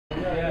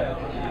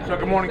So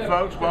good morning,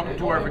 folks. Welcome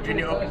to our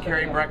Virginia Open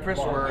Carry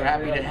Breakfast. We're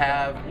happy to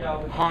have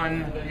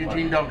Hun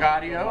Eugene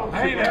Delgaudio.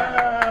 Hey there!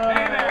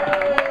 Hey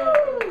there!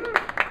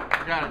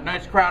 We got a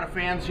nice crowd of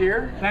fans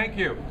here. Thank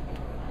you.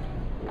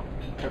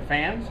 They're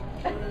fans?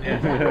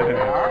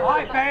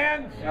 Hi,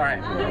 fans! All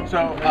right.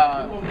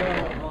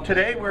 So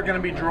today we're going to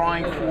be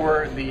drawing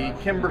for the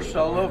Kimber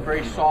Solo,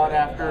 very sought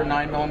after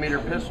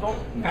 9mm pistol.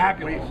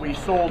 Fabulous. We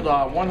sold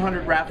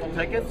 100 raffle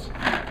tickets.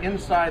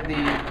 Inside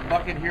the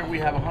bucket here we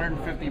have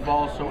 150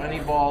 balls, so any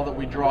ball that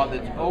we draw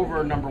that's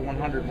over number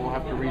 100 we'll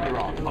have to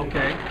redraw.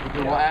 Okay.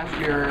 So we'll ask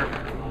your,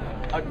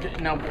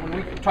 now when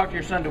we talk to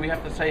your son, do we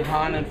have to say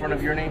Han in front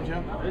of your name too?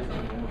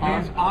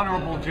 He's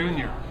Honorable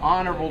Junior.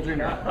 Honorable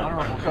Junior.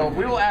 Honorable. So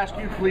we will ask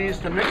you please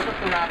to mix up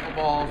the raffle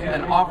balls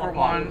and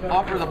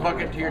offer the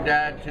bucket to your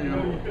dad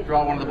to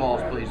draw one of the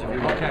balls, please, if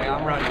you will. Okay,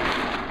 I'm ready.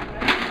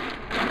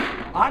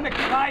 I'm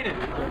excited.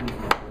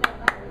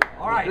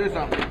 All right. Do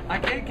something. I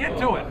can't get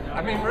to it.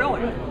 I mean, really,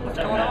 what's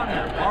going on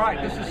here? All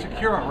right, this is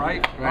secure,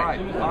 right? Right.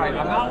 All right.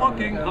 I'm not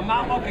looking. I'm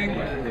not looking.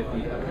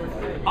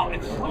 Oh,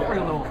 it's slippery,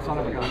 little son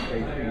of a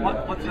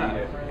gun. What's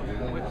that?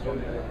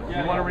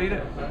 You want to read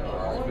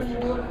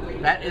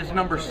it? That is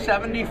number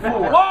 74.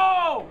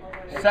 Whoa!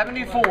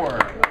 74.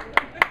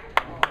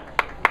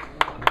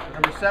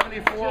 Number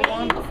 74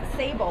 one.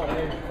 James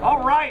Sabol.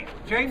 All right,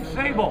 James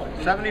Sabol.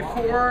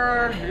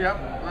 74. Yep.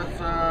 That's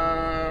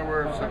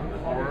where's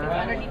 74?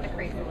 Underneath the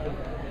crate.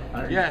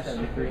 Yes.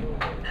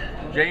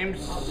 James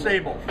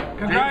Sabol.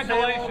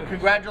 Congratulations. James Sabol,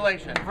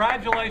 congratulations.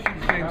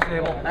 Congratulations, James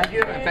Sabol. Thank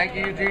you. And thank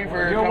you, Eugene,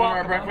 for You're coming to our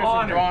welcome. breakfast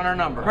Honored. and drawing our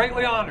number.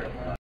 Greatly honored.